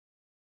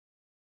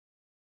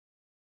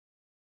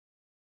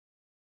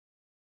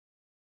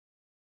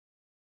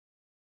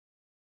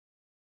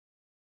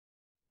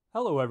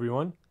Hello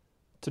everyone.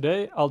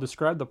 Today I'll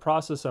describe the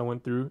process I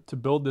went through to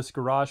build this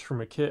garage from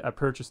a kit I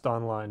purchased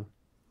online.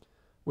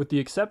 With the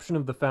exception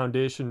of the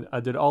foundation,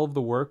 I did all of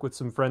the work with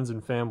some friends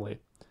and family.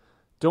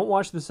 Don't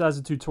watch this as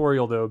a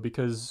tutorial though,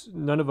 because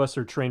none of us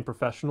are trained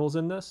professionals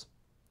in this.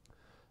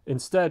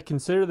 Instead,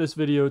 consider this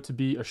video to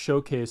be a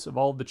showcase of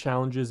all of the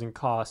challenges and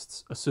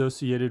costs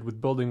associated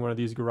with building one of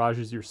these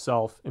garages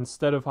yourself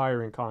instead of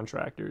hiring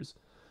contractors.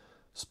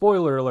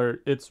 Spoiler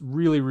alert, it's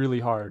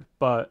really hard,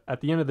 but at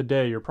the end of the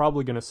day, you're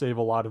probably going to save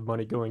a lot of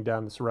money going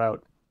down this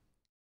route.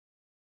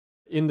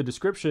 In the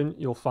description,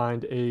 you'll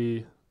find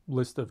a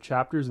list of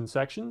chapters and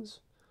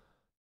sections.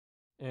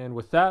 And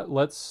with that,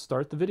 let's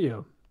start the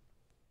video.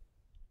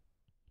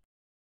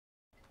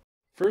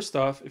 First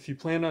off, if you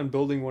plan on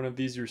building one of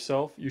these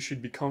yourself, you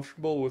should be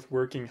comfortable with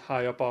working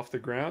high up off the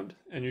ground,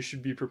 and you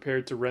should be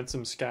prepared to rent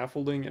some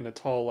scaffolding and a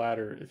tall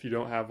ladder if you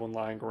don't have one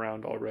lying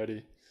around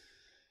already.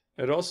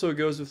 It also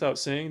goes without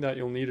saying that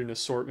you'll need an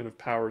assortment of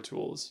power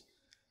tools.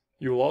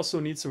 You will also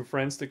need some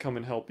friends to come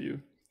and help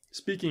you.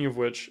 Speaking of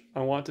which,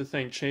 I want to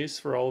thank Chase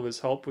for all of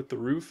his help with the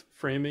roof,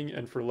 framing,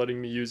 and for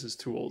letting me use his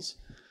tools.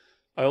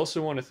 I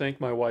also want to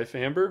thank my wife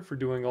Amber for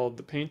doing all of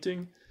the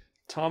painting,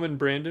 Tom and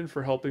Brandon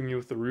for helping me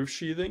with the roof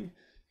sheathing,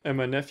 and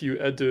my nephew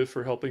Edu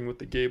for helping with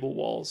the gable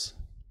walls.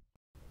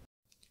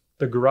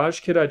 The garage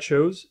kit I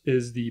chose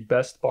is the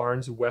Best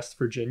Barns West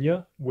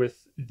Virginia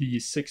with the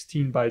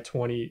 16 by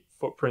 20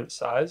 footprint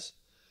size.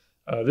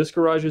 This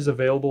garage is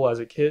available as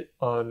a kit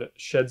on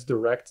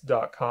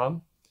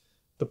shedsdirect.com.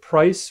 The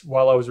price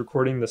while I was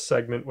recording this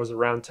segment was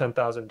around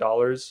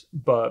 $10,000,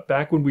 but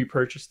back when we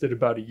purchased it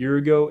about a year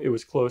ago, it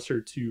was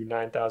closer to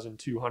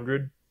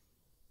 $9,200.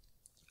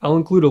 I'll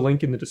include a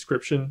link in the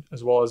description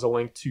as well as a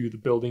link to the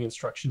building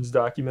instructions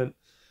document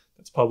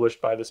that's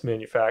published by this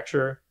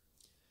manufacturer.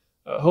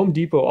 Home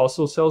Depot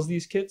also sells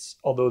these kits,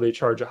 although they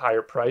charge a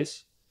higher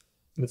price.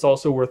 And it's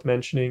also worth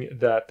mentioning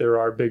that there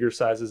are bigger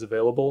sizes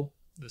available.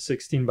 The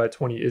 16 by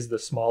 20 is the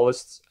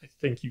smallest. I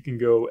think you can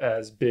go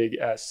as big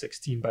as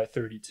 16 by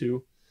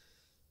 32.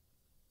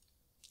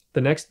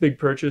 The next big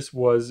purchase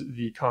was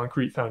the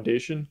concrete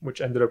foundation,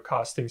 which ended up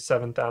costing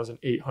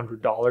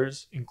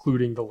 $7,800,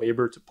 including the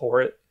labor to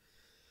pour it.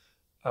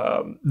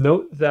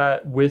 Note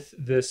that with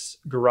this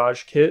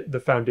garage kit, the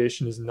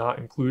foundation is not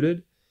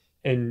included,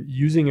 and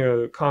using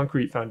a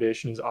concrete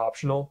foundation is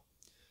optional.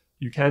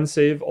 You can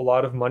save a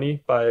lot of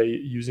money by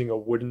using a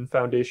wooden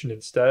foundation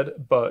instead,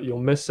 but you'll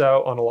miss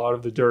out on a lot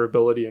of the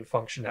durability and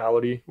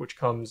functionality which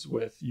comes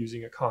with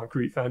using a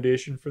concrete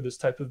foundation for this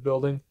type of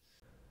building.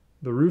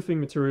 The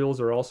roofing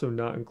materials are also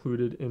not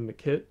included in the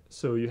kit,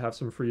 so you have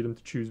some freedom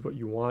to choose what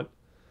you want.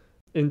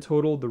 In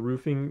total, the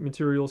roofing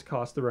materials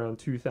cost around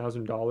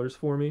 $2,000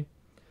 for me.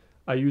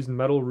 I used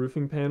metal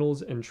roofing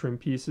panels and trim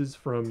pieces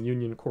from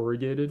Union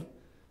Corrugated.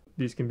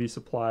 These can be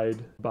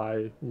supplied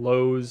by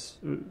Lowe's,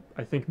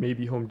 I think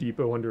maybe Home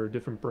Depot under a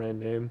different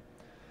brand name.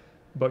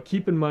 But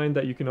keep in mind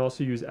that you can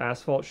also use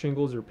asphalt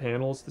shingles or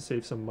panels to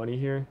save some money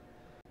here.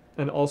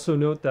 And also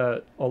note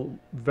that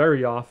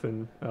very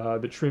often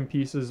the trim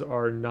pieces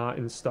are not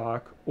in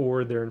stock,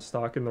 or they're in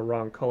stock in the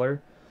wrong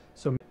color.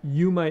 So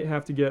you might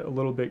have to get a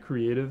little bit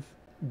creative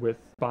with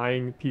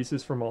buying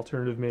pieces from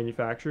alternative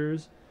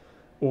manufacturers.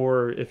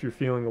 Or if you're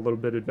feeling a little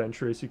bit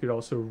adventurous, you could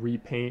also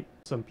repaint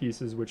some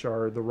pieces which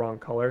are the wrong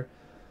color.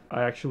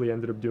 I actually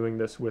ended up doing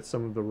this with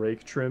some of the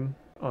rake trim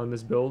on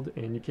this build,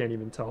 and you can't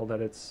even tell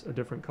that it's a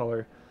different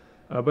color.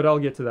 But I'll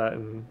get to that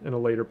in a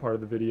later part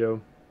of the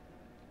video.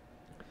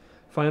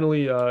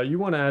 Finally, you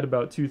want to add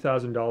about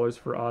 $2,000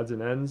 for odds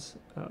and ends.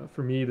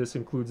 For me, this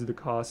includes the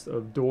cost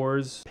of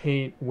doors,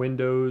 paint,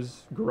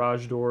 windows,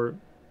 garage door,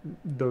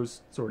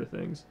 those sort of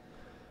things.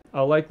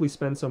 I'll likely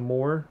spend some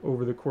more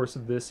over the course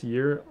of this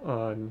year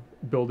on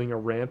building a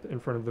ramp in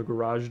front of the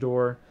garage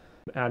door,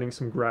 adding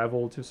some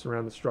gravel to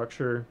surround the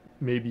structure,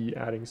 maybe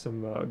adding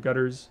some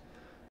gutters,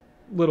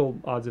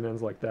 little odds and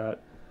ends like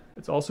that.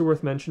 It's also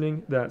worth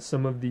mentioning that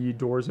some of the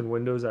doors and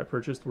windows I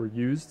purchased were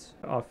used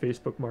off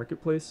Facebook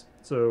Marketplace,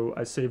 so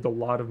I saved a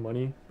lot of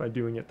money by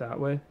doing it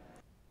that way.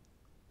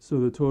 So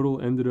the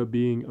total ended up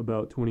being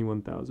about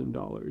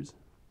 $21,000.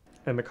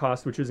 And the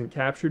cost which isn't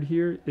captured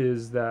here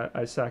is that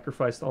I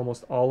sacrificed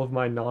almost all of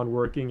my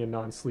non-working and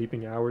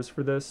non-sleeping hours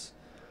for this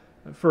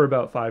for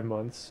about 5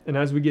 months. And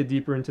as we get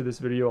deeper into this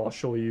video, I'll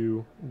show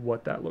you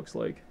what that looks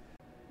like.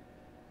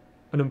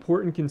 An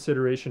important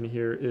consideration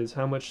here is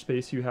how much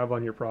space you have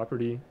on your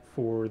property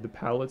for the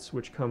pallets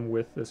which come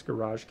with this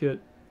garage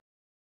kit.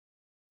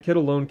 The kit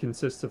alone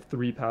consists of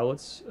 3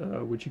 pallets,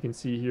 which you can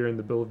see here in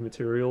the bill of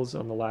materials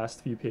on the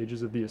last few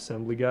pages of the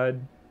assembly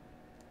guide.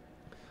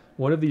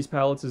 One of these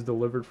pallets is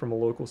delivered from a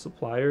local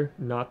supplier,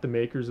 not the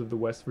makers of the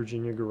West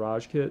Virginia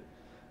garage kit.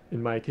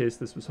 In my case,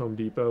 this was Home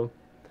Depot.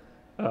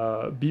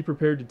 Be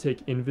prepared to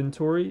take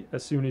inventory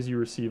as soon as you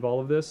receive all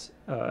of this,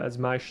 as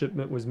my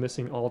shipment was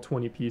missing all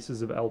 20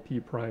 pieces of LP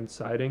primed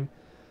siding,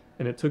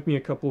 and it took me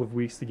a couple of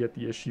weeks to get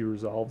the issue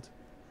resolved.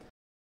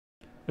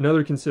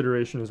 Another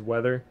consideration is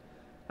weather.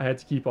 I had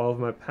to keep all of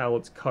my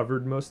pallets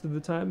covered most of the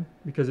time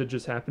because it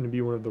just happened to be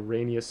one of the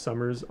rainiest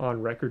summers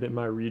on record in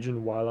my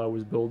region while I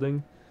was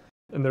building.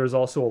 and there's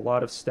also a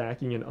lot of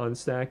stacking and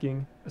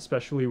unstacking,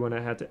 especially when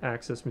I had to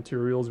access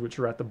materials which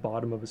are at the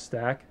bottom of a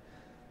stack.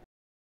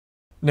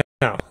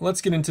 Now,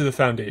 let's get into the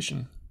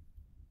foundation.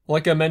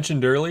 Like I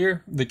mentioned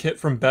earlier, the kit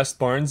from Best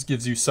Barns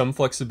gives you some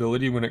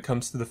flexibility when it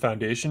comes to the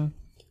foundation,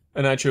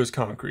 and I chose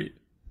concrete.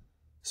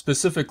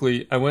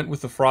 Specifically, I went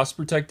with the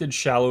frost-protected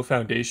shallow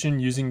foundation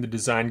using the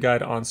design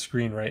guide on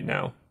screen right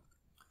now.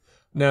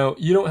 Now,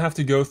 you don't have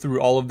to go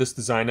through all of this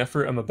design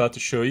effort I'm about to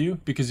show you,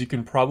 because you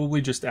can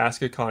probably just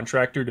ask a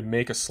contractor to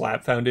make a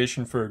slab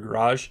foundation for a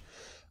garage,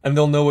 and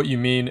they'll know what you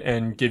mean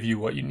and give you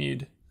what you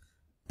need.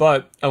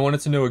 But I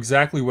wanted to know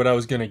exactly what I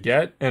was going to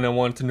get, and I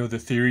wanted to know the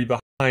theory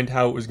behind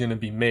how it was going to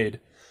be made.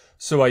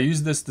 So I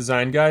used this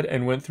design guide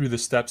and went through the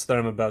steps that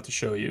I'm about to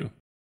show you.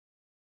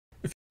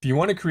 If you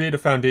want to create a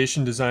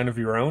foundation design of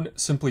your own,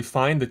 simply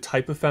find the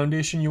type of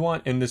foundation you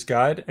want in this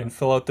guide and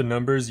fill out the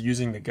numbers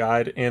using the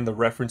guide and the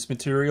reference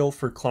material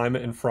for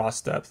climate and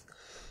frost depth,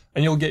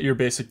 and you'll get your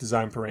basic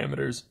design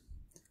parameters.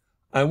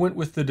 I went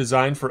with the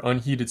design for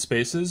unheated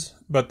spaces,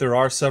 but there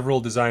are several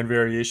design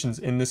variations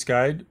in this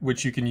guide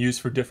which you can use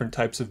for different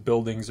types of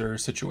buildings or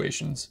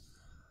situations.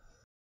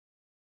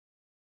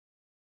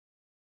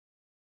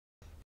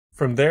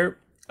 From there,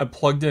 I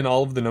plugged in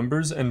all of the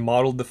numbers and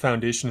modeled the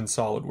foundation in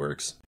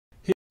SolidWorks.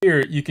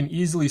 Here, you can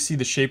easily see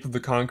the shape of the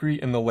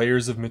concrete and the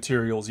layers of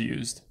materials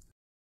used.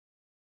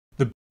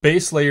 The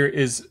base layer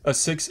is a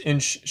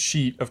 6-inch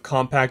sheet of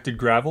compacted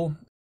gravel,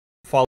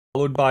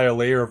 followed by a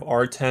layer of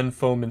R10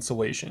 foam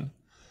insulation.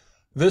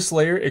 This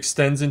layer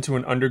extends into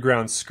an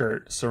underground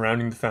skirt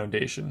surrounding the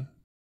foundation.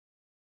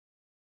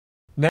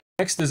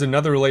 Next is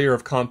another layer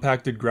of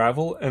compacted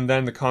gravel, and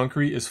then the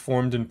concrete is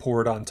formed and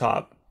poured on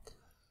top.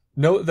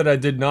 Note that I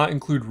did not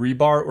include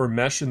rebar or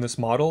mesh in this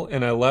model,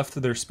 and I left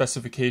their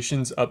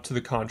specifications up to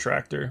the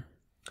contractor.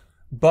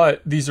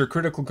 But these are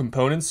critical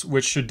components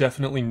which should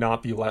definitely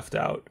not be left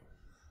out.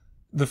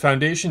 The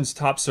foundation's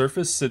top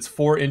surface sits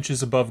 4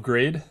 inches above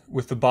grade,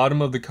 with the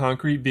bottom of the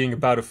concrete being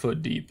about a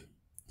foot deep.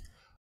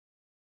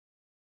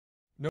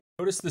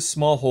 Notice this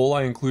small hole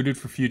I included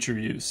for future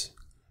use.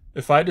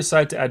 If I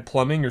decide to add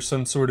plumbing or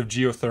some sort of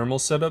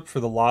geothermal setup for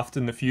the loft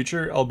in the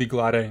future, I'll be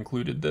glad I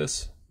included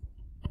this.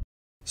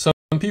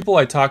 Some people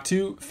I talked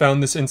to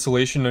found this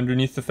insulation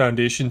underneath the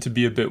foundation to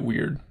be a bit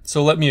weird,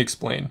 so let me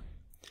explain.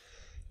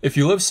 If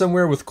you live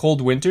somewhere with cold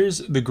winters,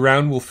 the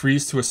ground will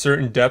freeze to a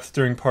certain depth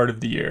during part of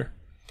the year.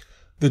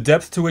 The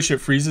depth to which it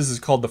freezes is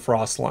called the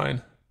frost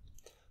line.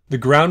 The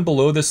ground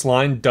below this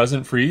line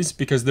doesn't freeze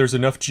because there's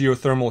enough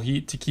geothermal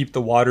heat to keep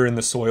the water in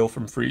the soil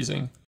from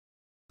freezing.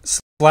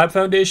 Slab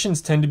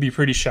foundations tend to be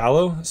pretty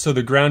shallow, so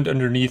the ground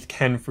underneath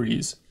can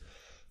freeze.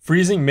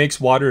 Freezing makes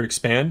water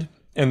expand,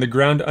 and the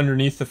ground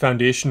underneath the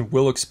foundation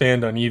will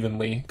expand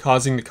unevenly,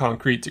 causing the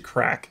concrete to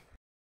crack.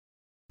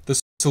 The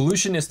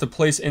solution is to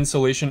place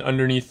insulation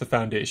underneath the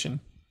foundation.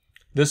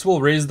 This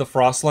will raise the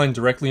frost line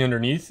directly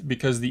underneath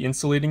because the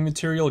insulating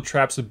material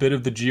traps a bit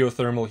of the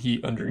geothermal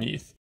heat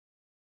underneath.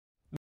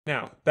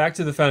 Now, back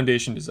to the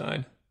foundation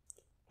design.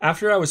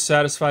 After I was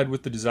satisfied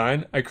with the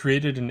design, I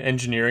created an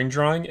engineering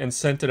drawing and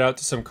sent it out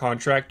to some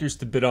contractors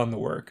to bid on the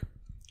work.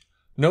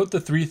 Note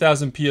the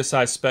 3000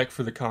 psi spec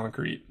for the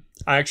concrete.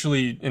 I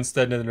actually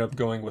instead ended up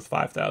going with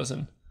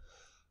 5,000.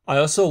 I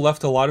also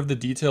left a lot of the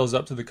details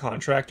up to the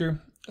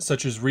contractor,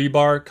 such as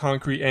rebar,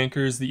 concrete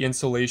anchors, the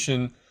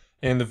insulation,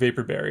 and the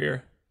vapor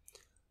barrier.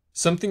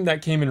 Something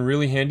that came in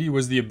really handy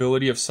was the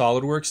ability of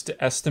SolidWorks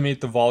to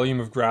estimate the volume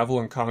of gravel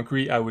and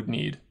concrete I would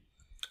need.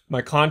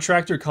 My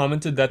contractor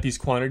commented that these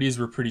quantities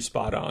were pretty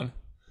spot on.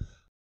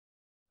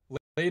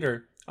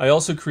 Later, I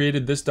also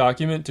created this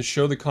document to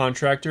show the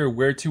contractor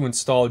where to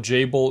install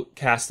J-bolt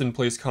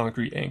cast-in-place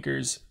concrete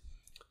anchors.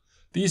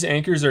 These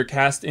anchors are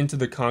cast into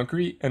the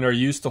concrete and are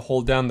used to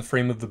hold down the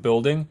frame of the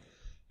building,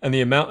 and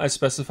the amount I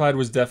specified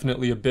was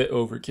definitely a bit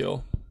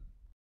overkill.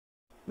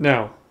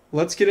 Now,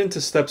 let's get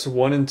into steps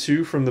 1 and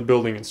 2 from the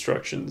building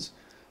instructions,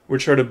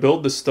 which are to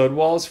build the stud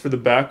walls for the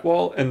back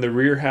wall and the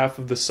rear half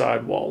of the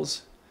side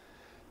walls.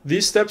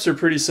 These steps are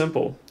pretty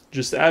simple.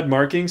 Just add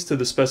markings to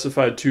the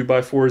specified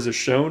 2x4s as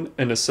shown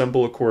and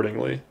assemble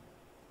accordingly.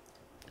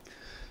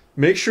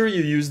 Make sure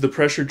you use the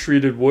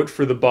pressure-treated wood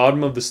for the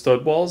bottom of the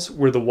stud walls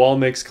where the wall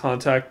makes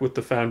contact with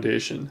the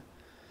foundation.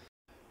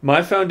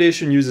 My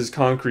foundation uses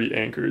concrete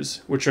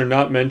anchors, which are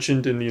not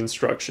mentioned in the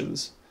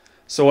instructions.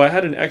 So I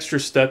had an extra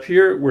step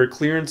here where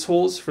clearance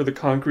holes for the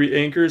concrete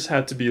anchors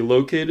had to be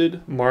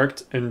located,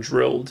 marked, and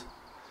drilled.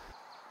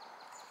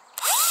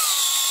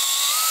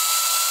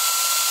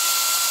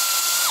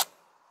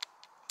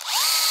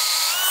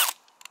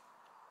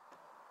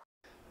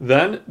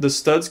 Then, the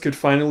studs could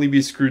finally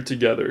be screwed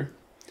together.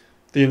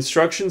 The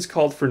instructions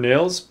called for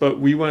nails, but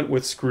we went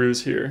with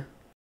screws here.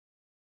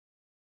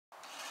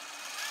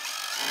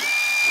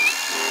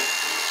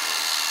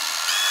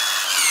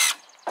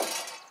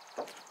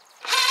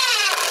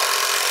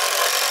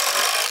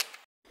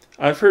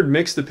 I've heard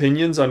mixed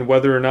opinions on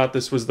whether or not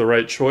this was the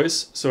right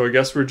choice, so I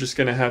guess we're just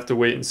going to have to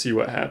wait and see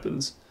what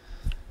happens.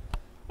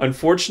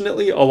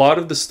 Unfortunately, a lot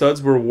of the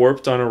studs were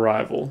warped on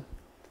arrival.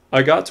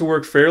 I got to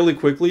work fairly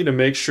quickly to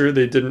make sure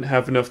they didn't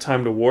have enough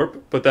time to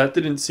warp, but that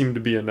didn't seem to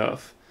be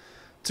enough.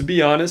 To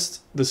be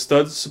honest, the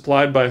studs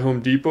supplied by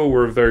Home Depot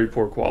were of very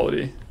poor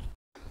quality.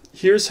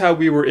 Here's how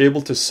we were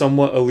able to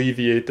somewhat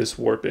alleviate this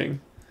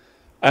warping.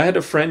 I had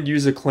a friend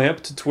use a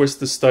clamp to twist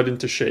the stud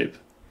into shape.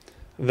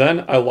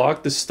 Then I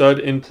locked the stud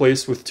in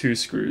place with 2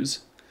 screws.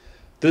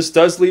 This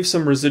does leave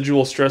some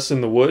residual stress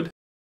in the wood,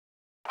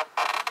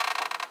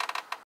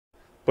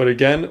 but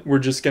again, we're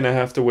just going to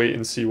have to wait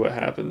and see what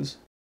happens.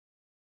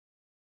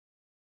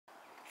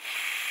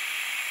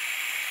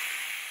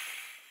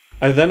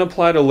 I then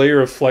applied a layer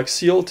of Flex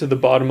Seal to the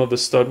bottom of the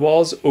stud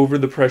walls over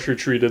the pressure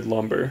treated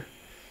lumber.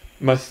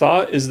 My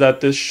thought is that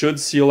this should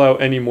seal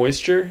out any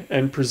moisture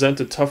and present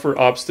a tougher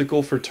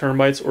obstacle for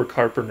termites or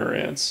carpenter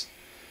ants.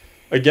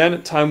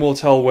 Again, time will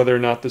tell whether or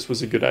not this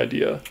was a good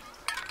idea.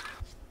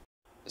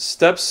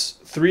 Steps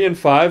 3 and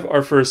 5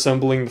 are for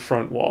assembling the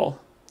front wall.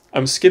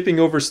 I'm skipping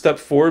over step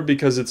 4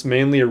 because it's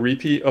mainly a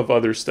repeat of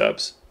other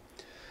steps.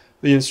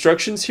 The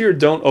instructions here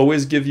don't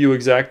always give you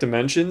exact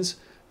dimensions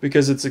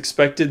because it's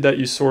expected that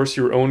you source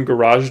your own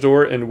garage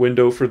door and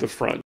window for the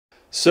front.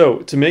 So,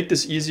 to make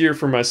this easier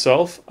for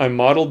myself, I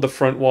modeled the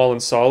front wall in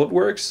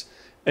SolidWorks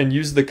and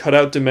used the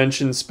cutout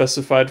dimensions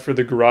specified for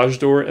the garage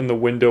door and the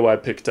window I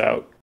picked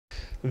out.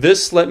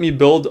 This let me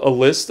build a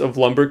list of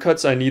lumber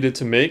cuts I needed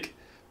to make,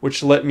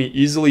 which let me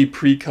easily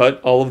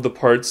pre-cut all of the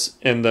parts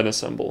and then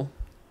assemble.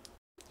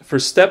 For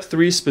step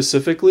 3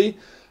 specifically,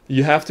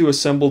 you have to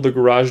assemble the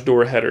garage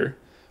door header,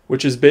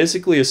 which is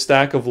basically a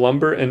stack of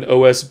lumber and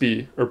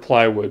OSB, or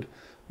plywood,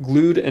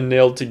 glued and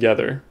nailed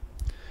together.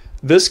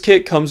 This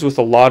kit comes with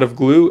a lot of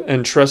glue,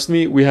 and trust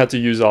me, we had to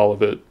use all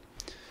of it.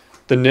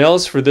 The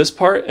nails for this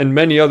part and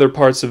many other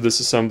parts of this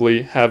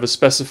assembly have a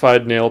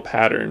specified nail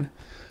pattern.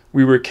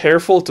 We were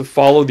careful to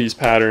follow these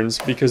patterns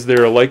because they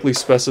are likely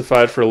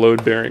specified for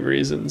load-bearing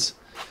reasons.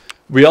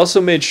 We also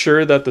made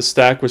sure that the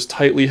stack was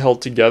tightly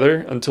held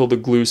together until the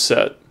glue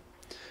set.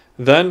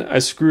 Then I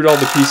screwed all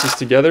the pieces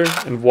together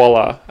and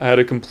voila, I had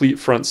a complete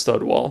front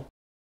stud wall.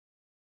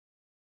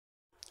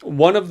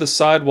 One of the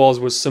side walls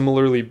was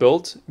similarly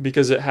built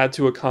because it had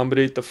to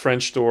accommodate the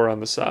French door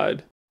on the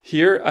side.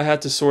 Here I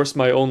had to source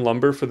my own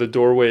lumber for the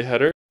doorway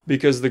header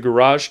because the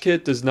garage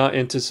kit does not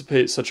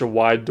anticipate such a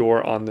wide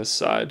door on this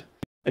side.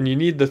 And you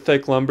need the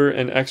thick lumber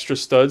and extra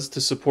studs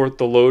to support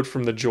the load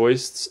from the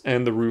joists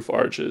and the roof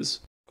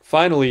arches.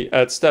 Finally,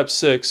 at step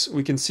 6,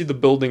 we can see the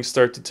building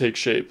start to take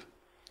shape.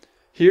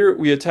 Here,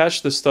 we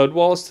attach the stud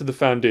walls to the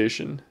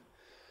foundation.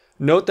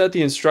 Note that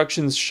the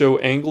instructions show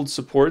angled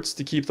supports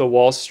to keep the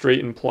walls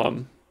straight and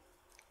plumb.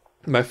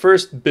 My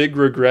first big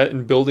regret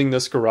in building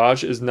this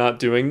garage is not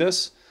doing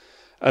this,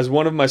 as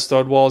one of my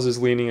stud walls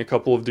is leaning a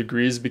couple of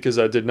degrees because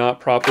I did not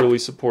properly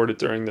support it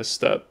during this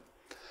step.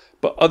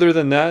 But other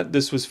than that,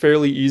 this was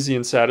fairly easy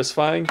and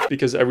satisfying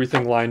because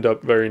everything lined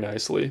up very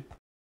nicely.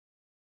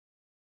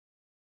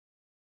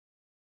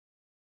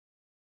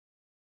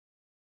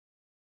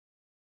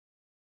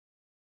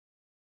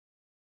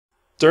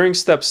 During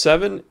step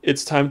 7,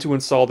 it's time to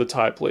install the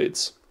tie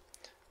plates.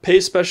 Pay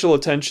special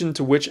attention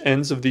to which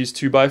ends of these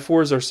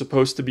 2x4s are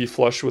supposed to be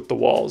flush with the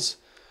walls.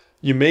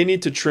 You may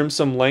need to trim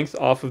some length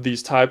off of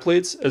these tie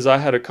plates, as I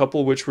had a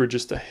couple which were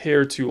just a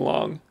hair too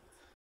long.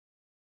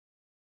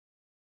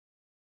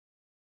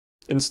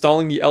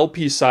 Installing the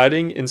LP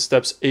siding in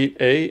steps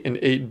 8A and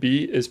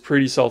 8B is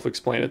pretty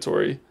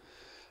self-explanatory.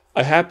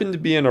 I happened to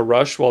be in a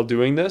rush while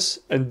doing this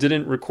and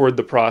didn't record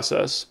the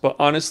process, but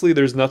honestly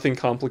there's nothing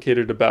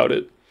complicated about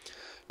it.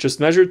 Just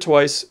measure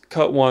twice,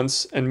 cut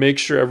once, and make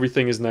sure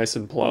everything is nice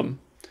and plumb.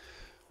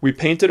 We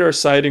painted our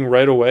siding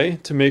right away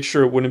to make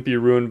sure it wouldn't be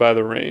ruined by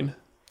the rain.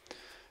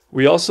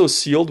 We also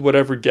sealed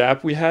whatever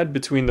gap we had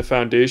between the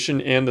foundation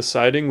and the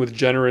siding with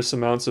generous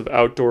amounts of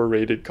outdoor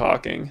rated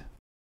caulking.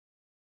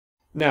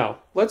 Now,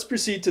 let's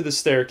proceed to the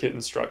stair kit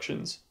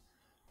instructions.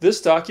 This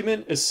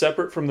document is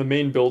separate from the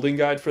main building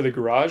guide for the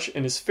garage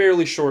and is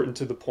fairly short and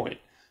to the point,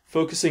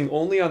 focusing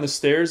only on the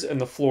stairs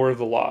and the floor of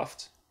the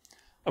loft.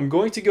 I'm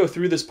going to go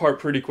through this part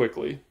pretty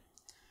quickly.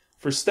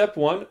 For step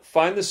 1,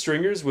 find the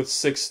stringers with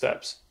 6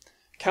 steps.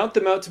 Count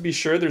them out to be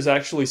sure there's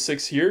actually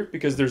 6 here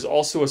because there's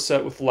also a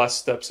set with less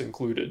steps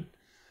included.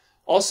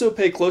 Also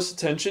pay close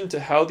attention to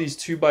how these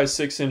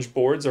 2x6 inch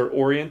boards are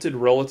oriented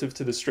relative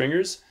to the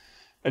stringers,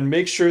 and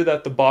make sure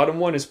that the bottom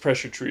one is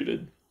pressure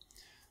treated.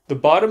 The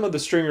bottom of the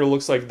stringer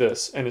looks like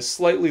this and is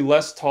slightly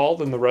less tall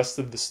than the rest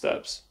of the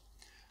steps.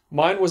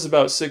 Mine was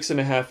about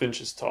 6.5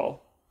 inches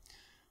tall.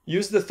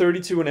 Use the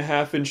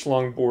 32.5 inch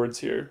long boards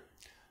here.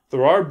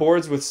 There are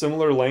boards with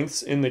similar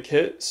lengths in the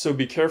kit, so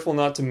be careful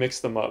not to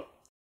mix them up.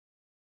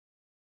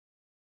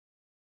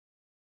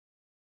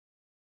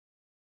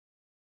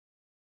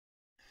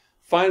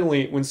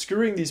 Finally, when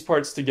screwing these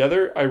parts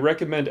together, I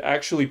recommend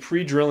actually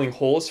pre-drilling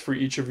holes for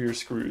each of your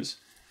screws.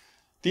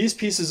 These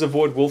pieces of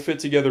wood will fit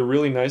together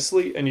really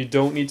nicely, and you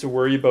don't need to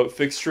worry about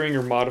fixturing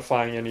or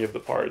modifying any of the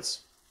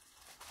parts.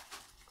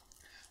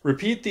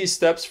 Repeat these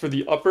steps for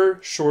the upper,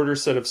 shorter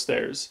set of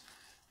stairs.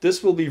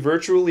 This will be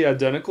virtually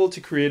identical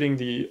to creating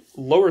the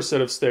lower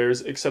set of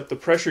stairs, except the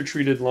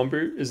pressure-treated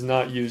lumber is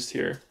not used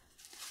here.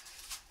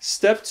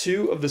 Step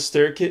 2 of the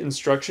stair kit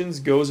instructions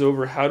goes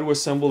over how to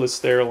assemble the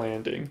stair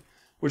landing,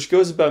 which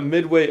goes about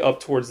midway up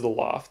towards the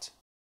loft.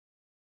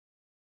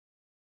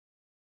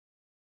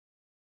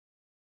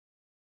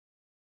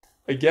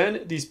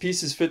 Again, these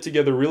pieces fit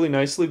together really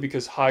nicely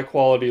because high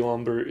quality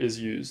lumber is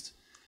used.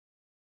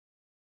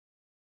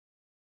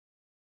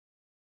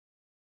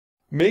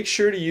 Make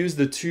sure to use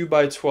the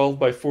 2x12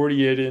 by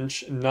 48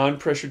 inch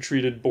non-pressure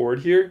treated board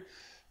here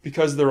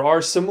because there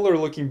are similar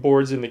looking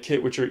boards in the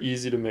kit which are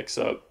easy to mix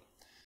up.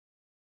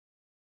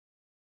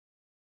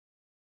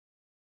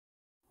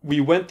 We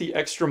went the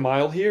extra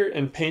mile here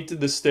and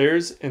painted the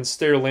stairs and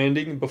stair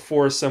landing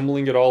before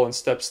assembling it all in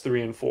steps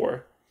 3 and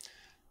 4.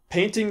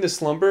 Painting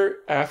this lumber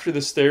after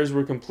the stairs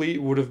were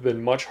complete would have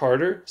been much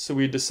harder, so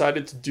we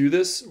decided to do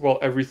this while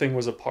everything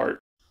was apart.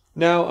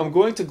 Now, I'm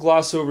going to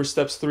gloss over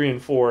steps 3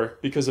 and 4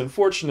 because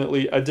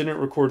unfortunately I didn't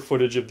record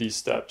footage of these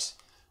steps.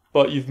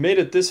 But you've made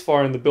it this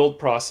far in the build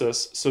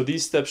process, so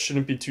these steps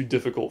shouldn't be too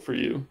difficult for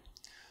you.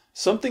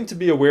 Something to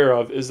be aware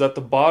of is that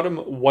the bottom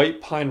white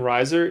pine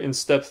riser in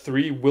step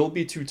 3 will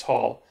be too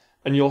tall,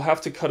 and you'll have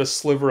to cut a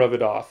sliver of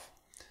it off.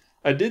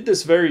 I did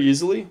this very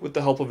easily with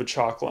the help of a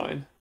chalk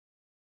line.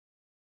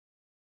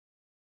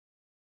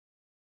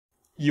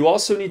 You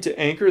also need to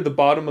anchor the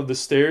bottom of the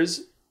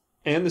stairs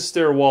and the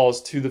stair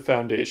walls to the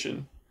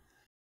foundation.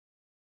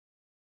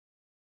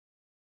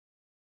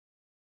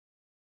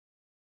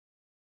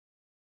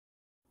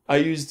 I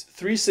used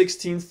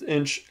 3/16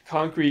 inch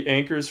concrete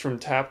anchors from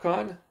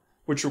Tapcon,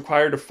 which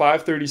required a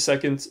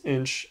 5/32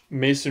 inch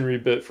masonry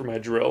bit for my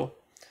drill.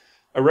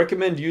 I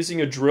recommend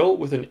using a drill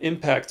with an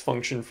impact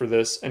function for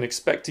this and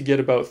expect to get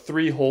about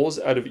 3 holes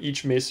out of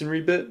each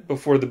masonry bit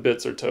before the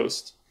bits are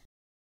toast.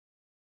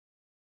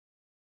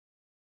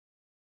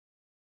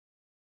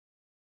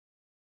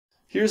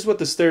 Here's what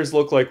the stairs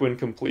look like when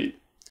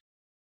complete.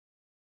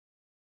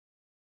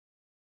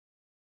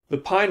 The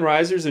pine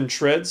risers and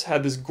treads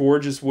had this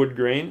gorgeous wood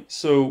grain,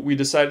 so we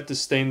decided to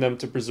stain them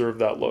to preserve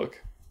that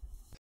look.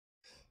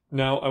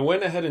 Now, I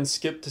went ahead and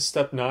skipped to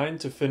step 9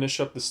 to finish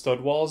up the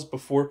stud walls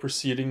before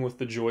proceeding with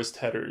the joist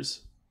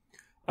headers.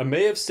 I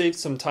may have saved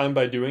some time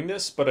by doing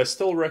this, but I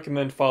still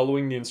recommend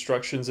following the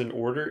instructions in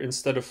order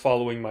instead of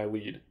following my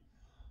lead.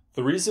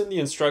 The reason the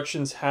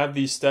instructions have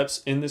these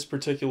steps in this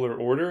particular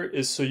order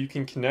is so you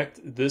can connect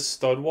this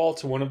stud wall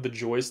to one of the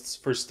joists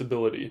for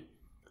stability.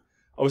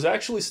 I was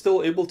actually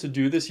still able to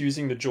do this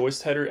using the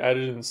joist header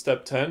added in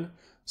step 10,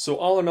 so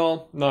all in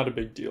all, not a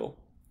big deal.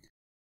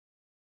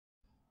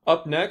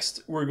 Up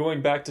next, we're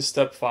going back to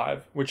step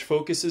 5, which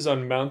focuses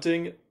on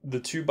mounting the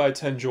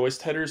 2x10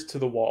 joist headers to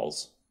the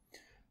walls.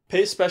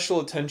 Pay special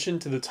attention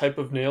to the type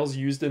of nails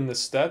used in this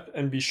step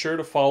and be sure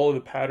to follow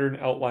the pattern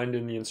outlined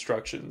in the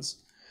instructions.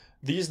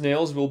 These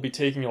nails will be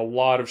taking a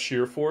lot of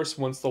shear force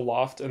once the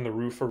loft and the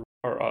roof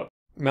are up.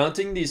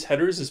 Mounting these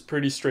headers is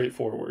pretty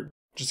straightforward.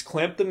 Just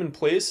clamp them in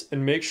place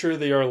and make sure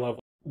they are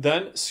level.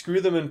 Then screw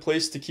them in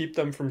place to keep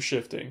them from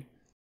shifting.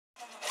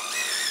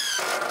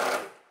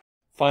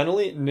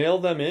 Finally, nail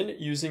them in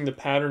using the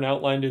pattern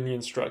outlined in the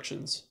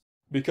instructions.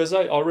 Because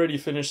I already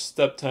finished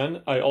step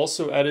 10, I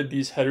also added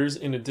these headers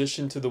in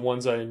addition to the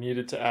ones I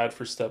needed to add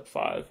for step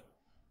 5.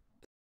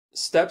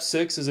 Step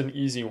 6 is an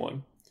easy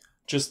one.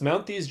 Just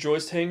mount these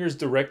joist hangers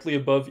directly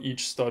above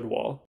each stud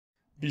wall.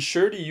 Be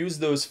sure to use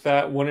those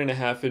fat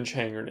 1.5 inch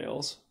hanger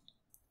nails.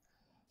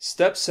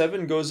 Step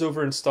 7 goes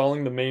over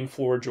installing the main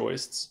floor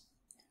joists.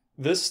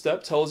 This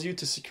step tells you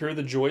to secure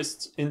the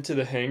joists into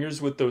the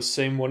hangers with those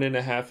same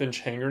 1.5 inch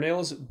hanger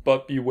nails,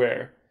 but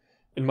beware.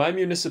 In my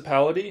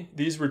municipality,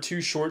 these were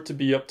too short to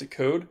be up to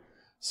code,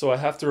 so I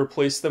have to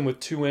replace them with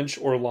 2 inch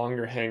or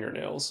longer hanger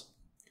nails.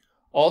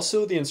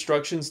 Also, the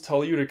instructions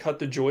tell you to cut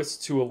the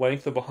joists to a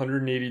length of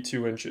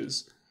 182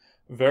 inches.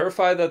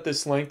 Verify that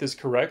this length is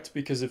correct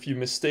because if you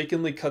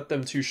mistakenly cut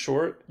them too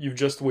short, you've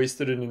just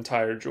wasted an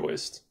entire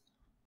joist.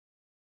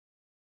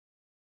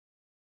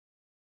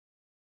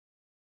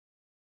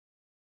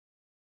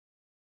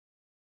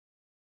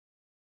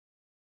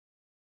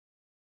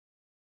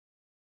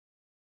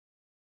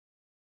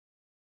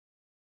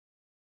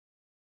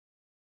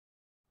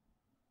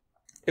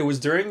 It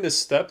was during this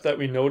step that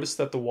we noticed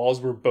that the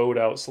walls were bowed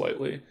out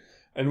slightly,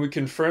 and we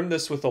confirmed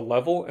this with a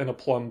level and a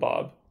plumb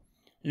bob.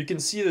 You can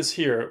see this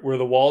here, where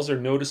the walls are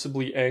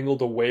noticeably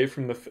angled away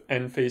from the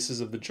end faces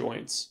of the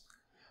joints.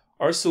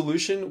 Our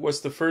solution was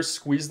to first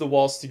squeeze the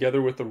walls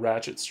together with a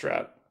ratchet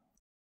strap.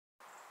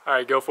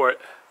 Alright, go for it.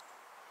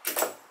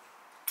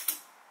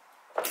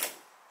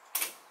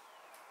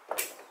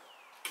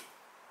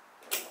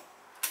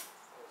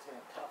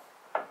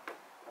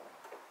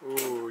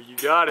 Ooh, you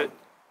got it.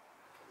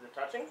 Is it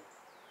touching?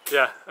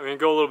 Yeah, I mean,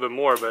 go a little bit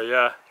more, but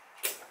yeah.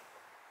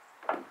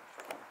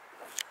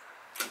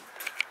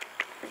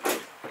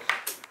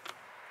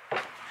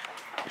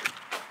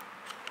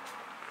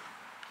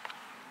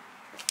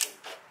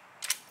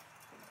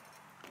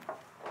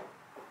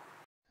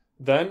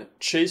 Then,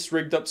 Chase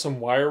rigged up some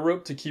wire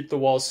rope to keep the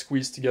walls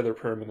squeezed together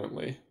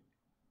permanently.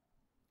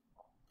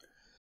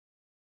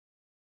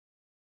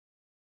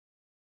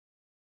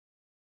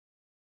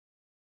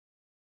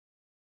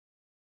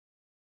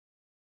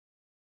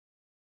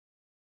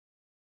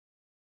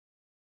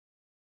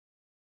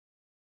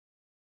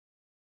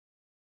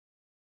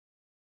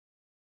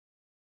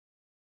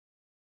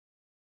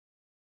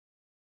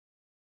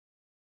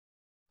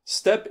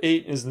 Step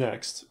 8 is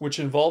next, which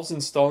involves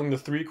installing the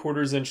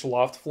 3/4 inch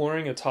loft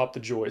flooring atop the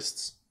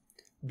joists.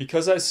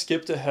 Because I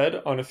skipped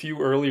ahead on a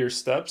few earlier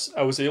steps,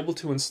 I was able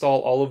to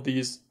install all of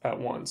these at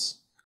once.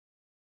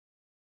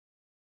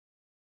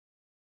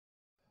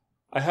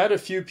 I had a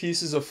few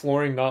pieces of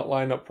flooring not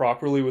line up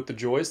properly with the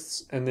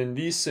joists, and in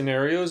these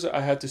scenarios I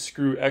had to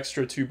screw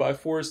extra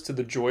 2x4s to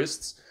the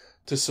joists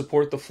to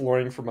support the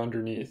flooring from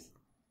underneath.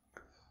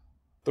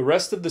 The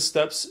rest of the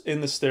steps in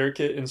the stair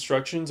kit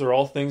instructions are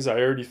all things I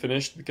already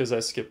finished because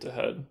I skipped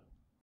ahead.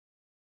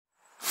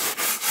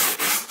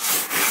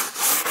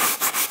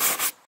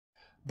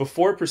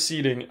 Before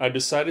proceeding, I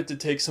decided to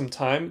take some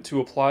time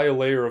to apply a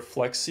layer of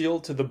Flex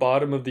Seal to the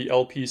bottom of the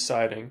LP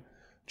siding,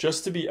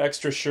 just to be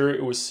extra sure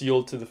it was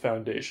sealed to the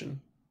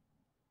foundation.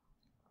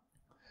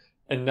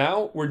 And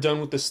now we're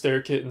done with the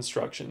stair kit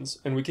instructions,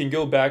 and we can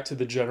go back to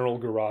the general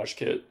garage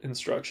kit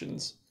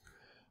instructions.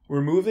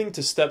 We're moving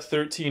to step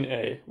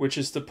 13A, which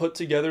is to put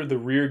together the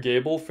rear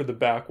gable for the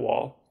back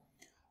wall.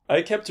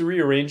 I kept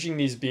rearranging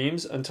these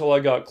beams until I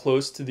got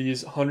close to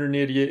these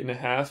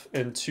 188.5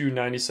 and two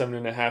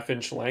 97.5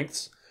 inch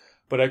lengths,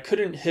 but I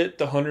couldn't hit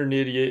the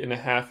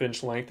 188.5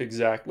 inch length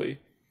exactly.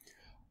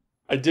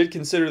 I did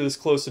consider this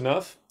close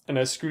enough, and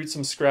I screwed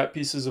some scrap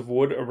pieces of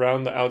wood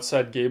around the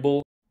outside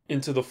gable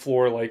into the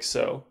floor like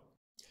so.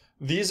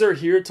 These are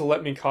here to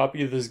let me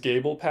copy this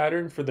gable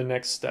pattern for the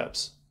next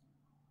steps.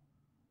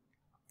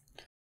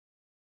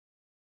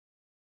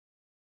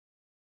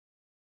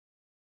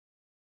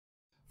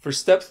 For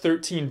step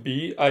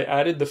 13B, I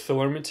added the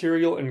filler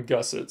material and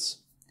gussets.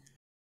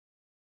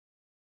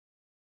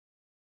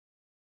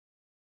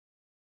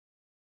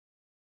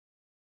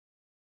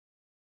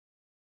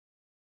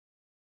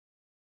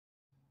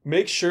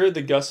 Make sure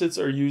the gussets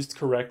are used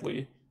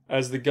correctly,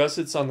 as the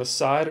gussets on the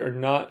side are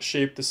not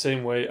shaped the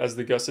same way as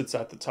the gussets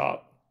at the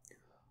top.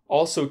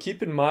 Also,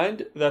 keep in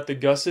mind that the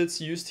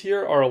gussets used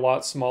here are a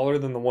lot smaller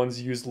than the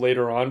ones used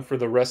later on for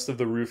the rest of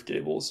the roof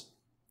gables.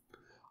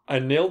 I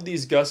nailed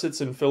these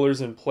gussets and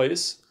fillers in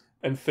place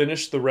and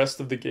finished the rest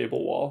of the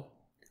gable wall.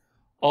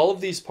 All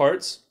of these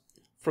parts,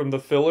 from the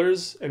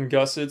fillers and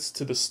gussets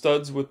to the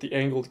studs with the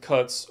angled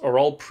cuts, are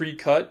all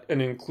pre-cut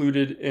and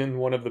included in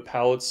one of the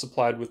pallets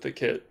supplied with the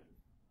kit.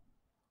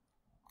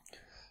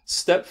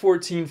 Step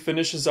 14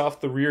 finishes off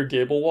the rear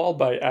gable wall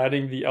by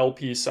adding the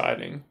LP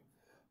siding.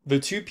 The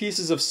two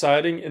pieces of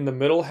siding in the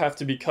middle have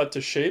to be cut to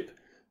shape,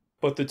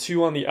 but the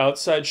two on the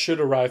outside should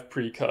arrive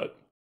pre-cut.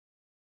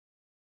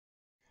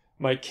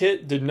 My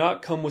kit did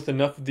not come with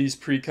enough of these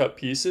pre-cut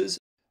pieces,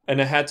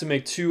 and I had to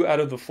make 2 out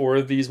of the 4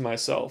 of these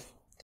myself.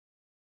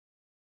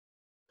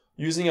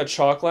 Using a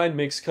chalk line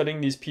makes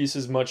cutting these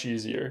pieces much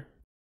easier.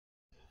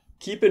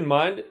 Keep in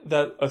mind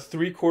that a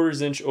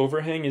 3/4 inch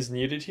overhang is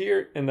needed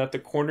here and that the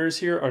corners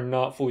here are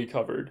not fully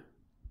covered.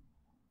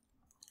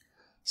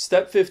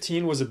 Step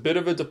 15 was a bit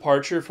of a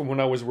departure from what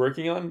I was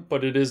working on,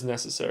 but it is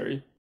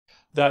necessary.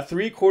 That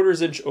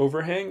 3/4 inch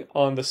overhang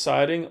on the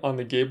siding on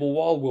the gable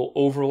wall will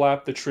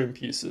overlap the trim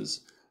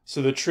pieces,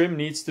 so the trim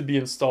needs to be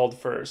installed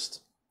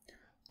first.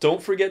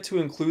 Don't forget to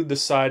include the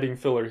siding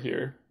filler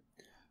here.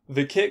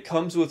 The kit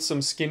comes with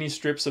some skinny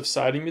strips of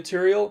siding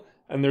material,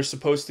 and they're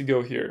supposed to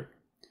go here.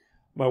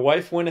 My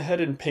wife went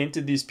ahead and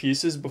painted these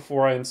pieces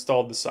before I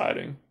installed the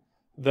siding.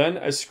 Then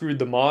I screwed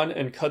them on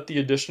and cut the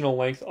additional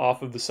length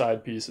off of the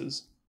side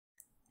pieces.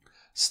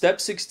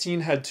 Step 16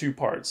 had 2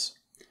 parts.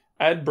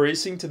 Add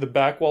bracing to the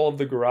back wall of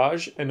the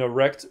garage and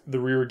erect the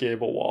rear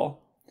gable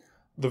wall.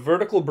 The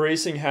vertical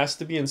bracing has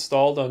to be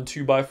installed on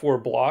 2x4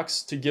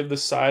 blocks to give the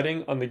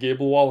siding on the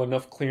gable wall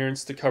enough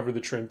clearance to cover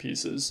the trim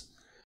pieces.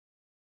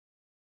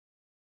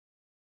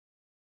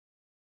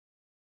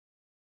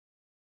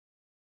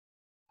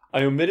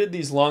 I omitted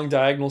these long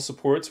diagonal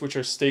supports which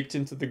are staked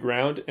into the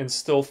ground and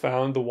still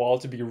found the wall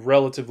to be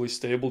relatively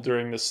stable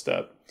during this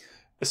step,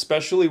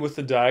 especially with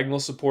the diagonal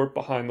support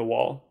behind the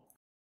wall.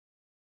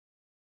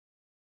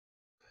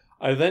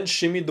 I then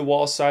shimmied the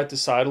wall side to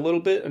side a little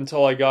bit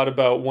until I got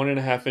about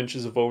 1.5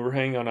 inches of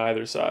overhang on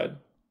either side.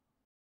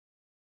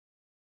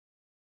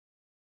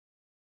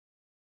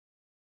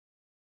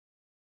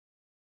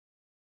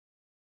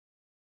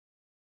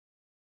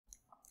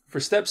 For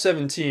step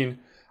 17,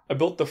 I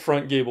built the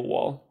front gable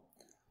wall.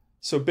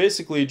 So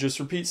basically, just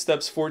repeat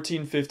steps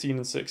 14, 15,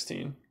 and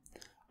 16.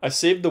 I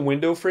saved the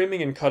window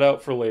framing and cut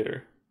out for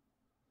later.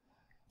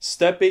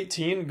 Step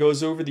 18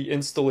 goes over the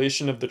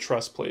installation of the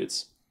truss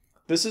plates.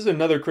 This is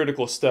another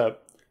critical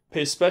step.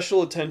 Pay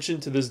special attention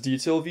to this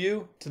detail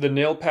view, to the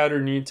nail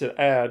pattern need to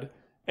add,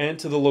 and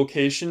to the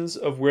locations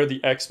of where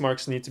the X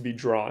marks need to be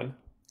drawn.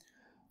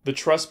 The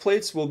truss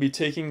plates will be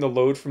taking the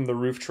load from the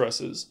roof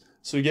trusses,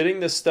 so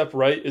getting this step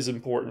right is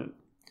important.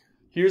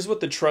 Here's what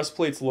the truss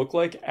plates look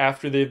like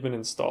after they've been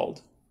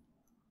installed.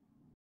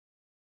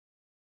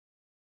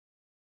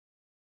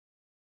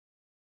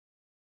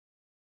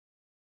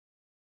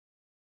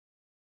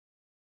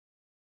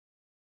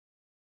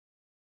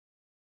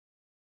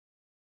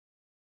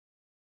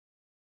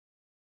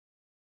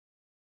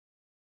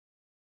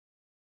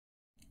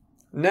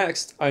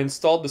 Next, I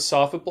installed the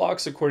soffit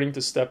blocks according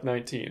to step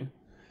 19.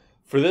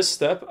 For this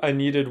step, I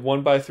needed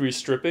 1x3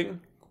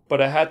 stripping, but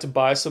I had to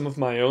buy some of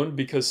my own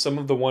because some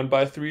of the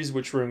 1x3s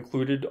which were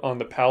included on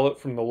the pallet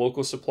from the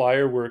local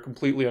supplier were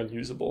completely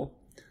unusable.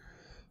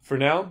 For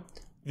now,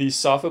 these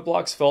soffit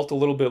blocks felt a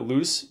little bit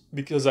loose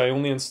because I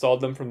only installed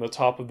them from the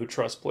top of the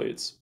truss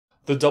plates.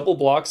 The double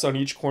blocks on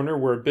each corner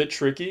were a bit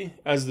tricky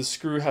as the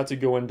screw had to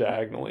go in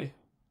diagonally.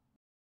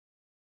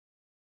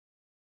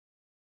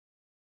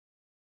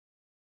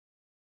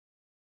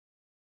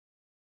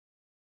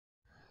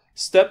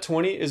 Step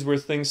 20 is where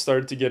things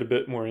started to get a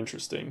bit more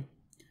interesting.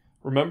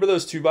 Remember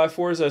those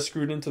 2x4s I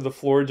screwed into the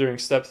floor during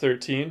step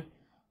 13?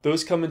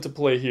 Those come into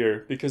play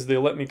here because they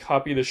let me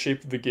copy the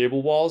shape of the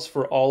gable walls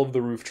for all of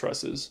the roof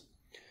trusses.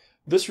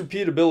 This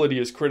repeatability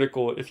is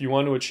critical if you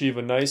want to achieve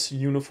a nice,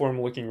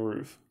 uniform looking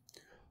roof.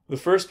 The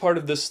first part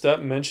of this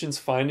step mentions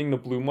finding the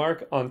blue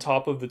mark on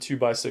top of the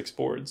 2x6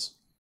 boards.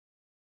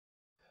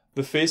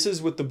 The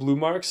faces with the blue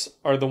marks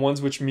are the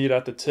ones which meet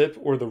at the tip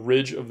or the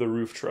ridge of the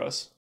roof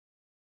truss.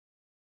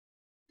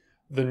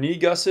 The knee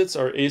gussets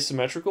are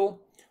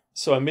asymmetrical,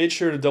 so I made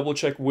sure to double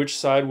check which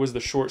side was the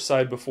short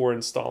side before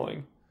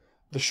installing.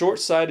 The short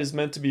side is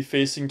meant to be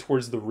facing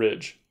towards the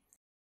ridge.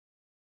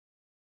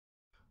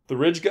 The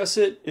ridge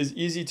gusset is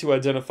easy to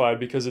identify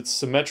because it's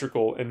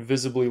symmetrical and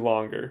visibly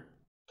longer.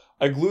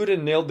 I glued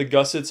and nailed the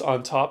gussets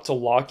on top to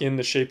lock in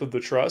the shape of the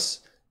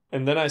truss,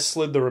 and then I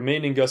slid the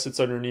remaining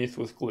gussets underneath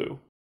with glue.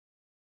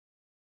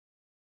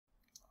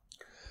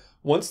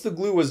 Once the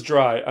glue was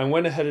dry, I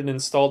went ahead and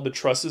installed the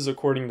trusses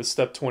according to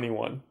step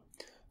 21.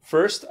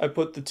 First, I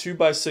put the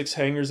 2x6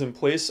 hangers in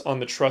place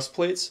on the truss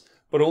plates,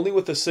 but only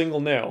with a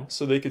single nail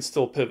so they could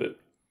still pivot.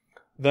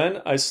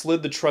 Then I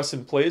slid the truss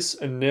in place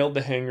and nailed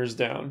the hangers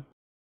down.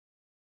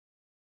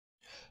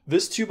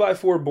 This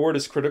 2x4 board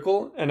is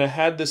critical, and I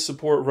had this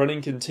support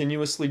running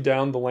continuously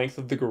down the length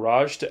of the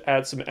garage to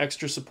add some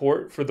extra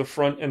support for the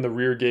front and the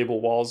rear gable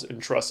walls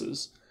and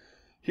trusses.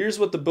 Here's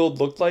what the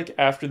build looked like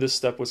after this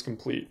step was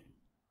complete.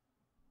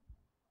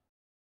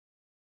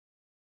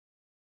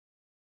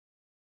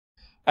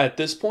 At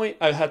this point,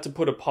 I had to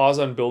put a pause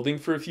on building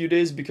for a few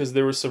days because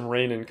there was some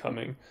rain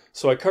incoming,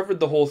 so I covered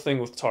the whole thing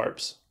with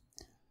tarps.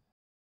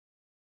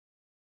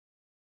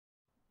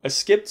 I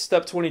skipped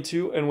step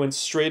 22 and went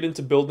straight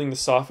into building the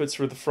soffits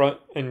for the front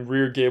and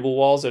rear gable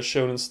walls as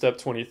shown in step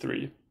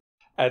 23.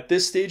 At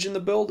this stage in the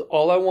build,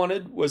 all I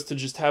wanted was to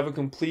just have a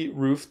complete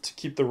roof to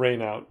keep the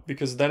rain out,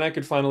 because then I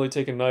could finally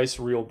take a nice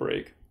real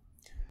break.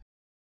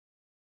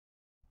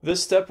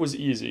 This step was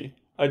easy.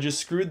 I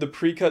just screwed the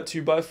pre-cut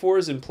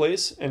 2x4s in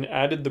place and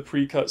added the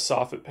pre-cut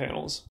soffit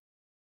panels.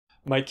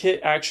 My kit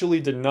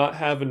actually did not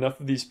have enough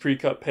of these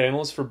pre-cut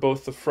panels for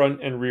both the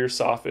front and rear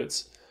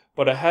soffits,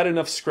 but I had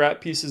enough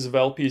scrap pieces of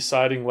LP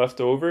siding left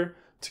over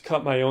to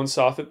cut my own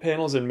soffit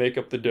panels and make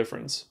up the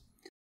difference.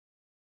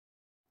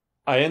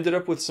 I ended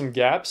up with some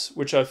gaps,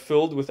 which I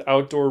filled with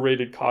outdoor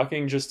rated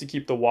caulking just to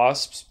keep the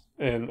wasps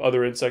and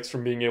other insects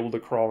from being able to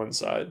crawl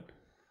inside.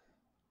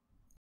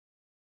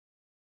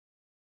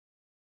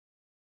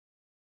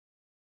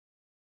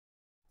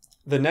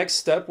 The next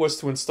step was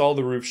to install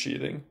the roof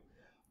sheathing.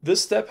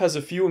 This step has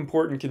a few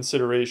important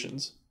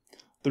considerations.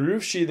 The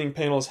roof sheathing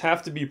panels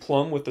have to be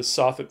plumb with the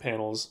soffit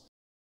panels,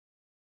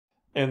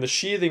 and the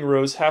sheathing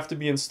rows have to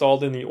be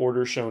installed in the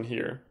order shown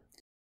here.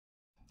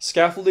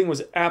 Scaffolding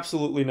was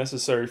absolutely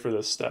necessary for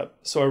this step,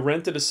 so I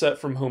rented a set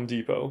from Home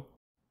Depot.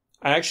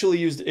 I actually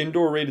used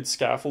indoor rated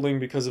scaffolding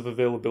because of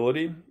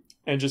availability,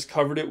 and just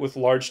covered it with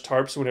large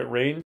tarps when it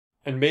rained,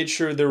 and made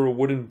sure there were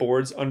wooden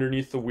boards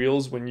underneath the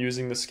wheels when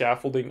using the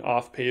scaffolding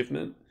off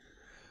pavement.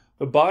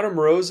 The bottom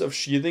rows of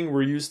sheathing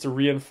were used to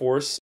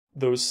reinforce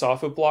those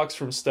soffit blocks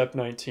from step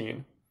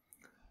 19.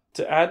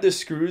 To add the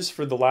screws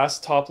for the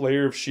last top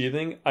layer of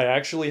sheathing, I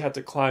actually had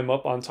to climb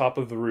up on top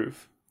of the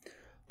roof.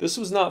 This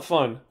was not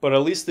fun, but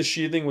at least the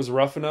sheathing was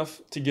rough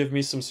enough to give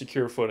me some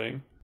secure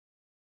footing.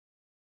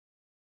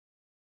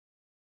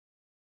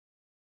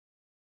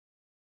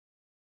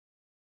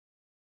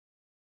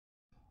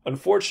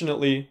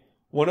 Unfortunately,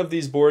 one of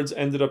these boards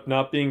ended up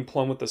not being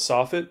plumb with the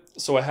soffit,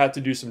 so I had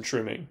to do some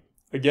trimming.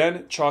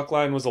 Again,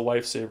 chalkline was a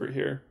lifesaver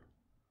here.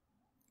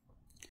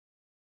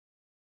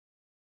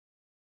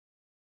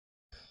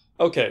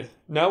 Okay,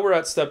 now we're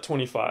at step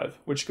 25,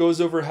 which goes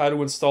over how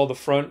to install the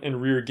front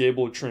and rear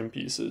gable trim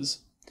pieces.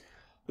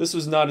 This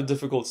was not a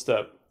difficult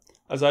step,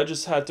 as I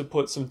just had to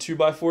put some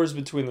 2x4s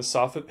between the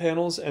soffit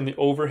panels and the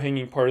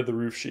overhanging part of the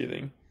roof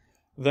sheathing.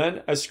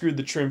 Then I screwed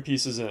the trim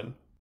pieces in.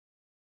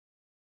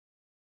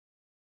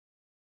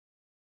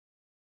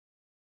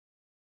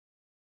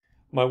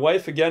 My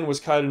wife again was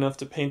kind enough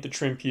to paint the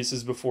trim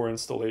pieces before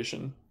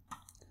installation.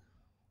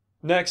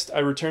 Next, I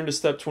returned to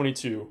step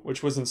 22,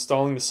 which was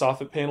installing the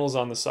soffit panels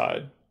on the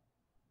side.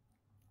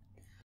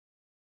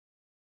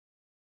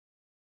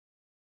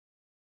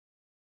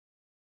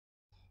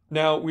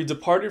 Now, we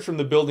departed from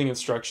the building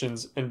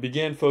instructions and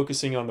began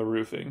focusing on the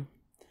roofing.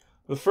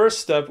 The first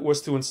step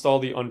was to install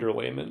the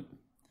underlayment.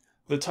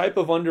 The type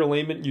of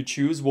underlayment you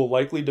choose will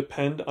likely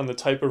depend on the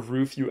type of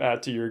roof you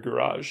add to your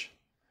garage.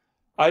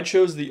 I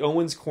chose the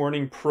Owens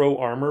Corning Pro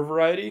Armor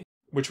variety,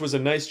 which was a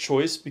nice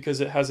choice because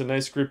it has a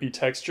nice grippy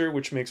texture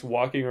which makes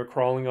walking or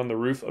crawling on the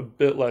roof a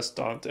bit less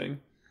daunting.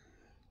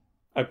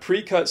 I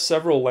pre-cut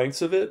several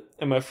lengths of it,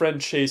 and my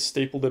friend Chase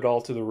stapled it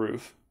all to the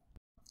roof.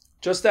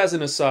 Just as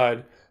an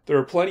aside, there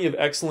are plenty of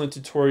excellent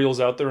tutorials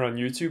out there on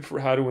YouTube for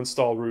how to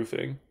install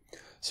roofing.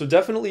 So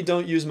definitely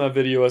don't use my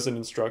video as an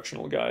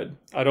instructional guide.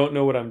 I don't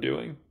know what I'm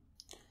doing.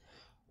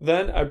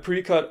 Then I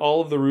pre-cut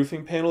all of the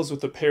roofing panels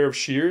with a pair of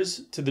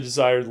shears to the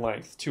desired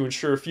length to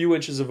ensure a few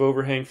inches of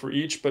overhang for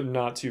each, but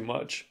not too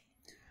much.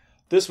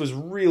 This was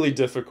really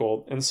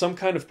difficult, and some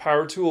kind of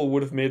power tool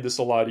would have made this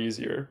a lot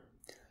easier.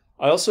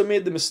 I also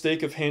made the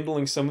mistake of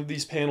handling some of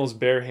these panels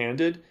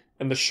bare-handed,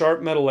 and the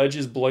sharp metal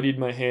edges bloodied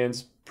my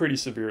hands pretty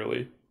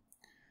severely.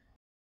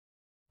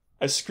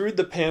 I screwed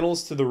the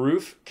panels to the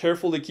roof,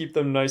 careful to keep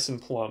them nice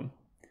and plumb.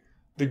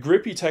 The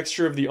grippy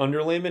texture of the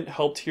underlayment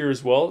helped here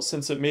as well,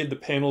 since it made the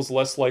panels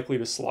less likely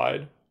to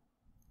slide.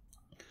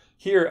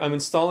 Here, I'm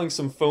installing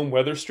some foam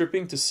weather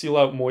stripping to seal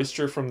out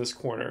moisture from this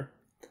corner.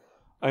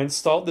 I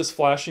installed this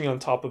flashing on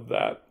top of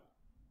that.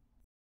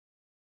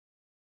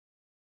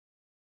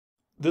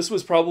 This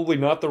was probably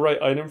not the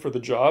right item for the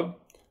job,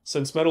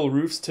 since metal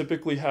roofs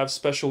typically have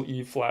special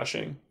eave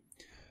flashing.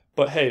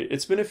 But hey,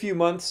 it's been a few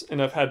months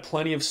and I've had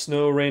plenty of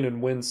snow, rain,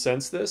 and wind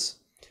since this,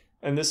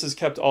 and this has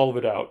kept all of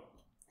it out.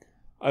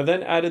 I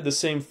then added the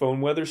same foam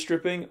weather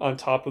stripping on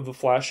top of the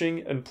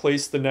flashing and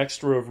placed the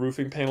next row of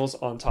roofing panels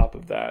on top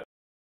of that.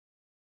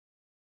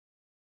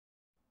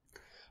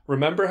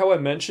 Remember how I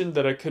mentioned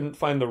that I couldn't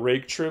find the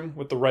rake trim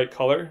with the right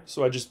color,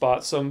 so I just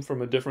bought some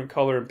from a different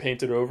color and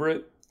painted over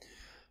it?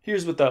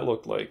 Here's what that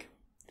looked like.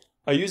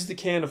 I used a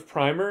can of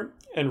primer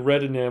and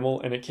red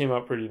enamel and it came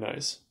out pretty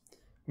nice.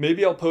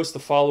 Maybe I'll post a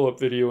follow-up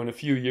video in a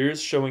few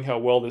years showing how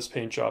well this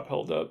paint job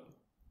held up.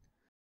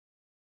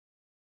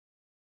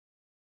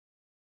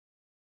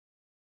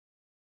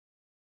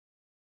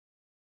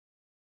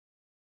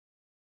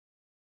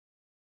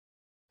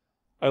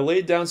 I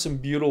laid down some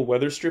butyl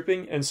weather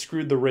stripping and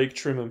screwed the rake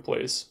trim in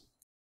place.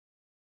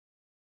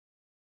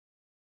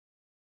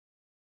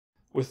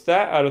 With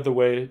that out of the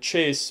way,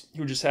 Chase,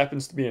 who just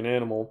happens to be an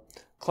animal,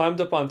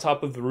 climbed up on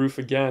top of the roof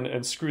again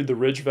and screwed the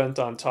ridge vent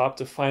on top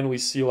to finally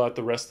seal out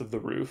the rest of the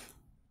roof.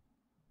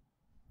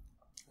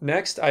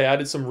 Next, I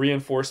added some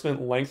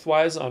reinforcement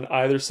lengthwise on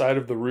either side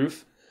of the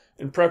roof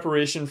in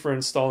preparation for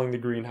installing the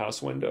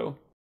greenhouse window.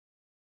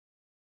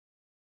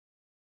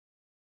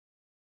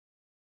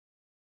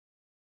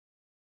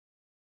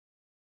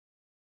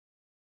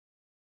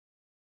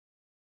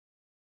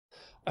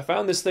 I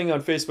found this thing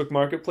on Facebook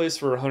Marketplace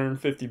for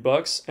 150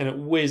 bucks and it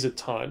weighs a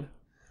ton.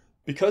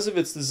 Because of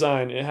its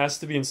design, it has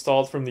to be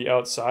installed from the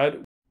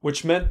outside,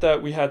 which meant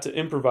that we had to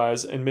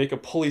improvise and make a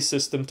pulley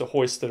system to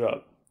hoist it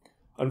up.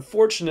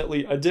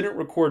 Unfortunately, I didn't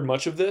record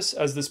much of this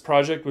as this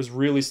project was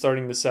really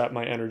starting to sap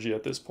my energy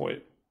at this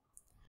point.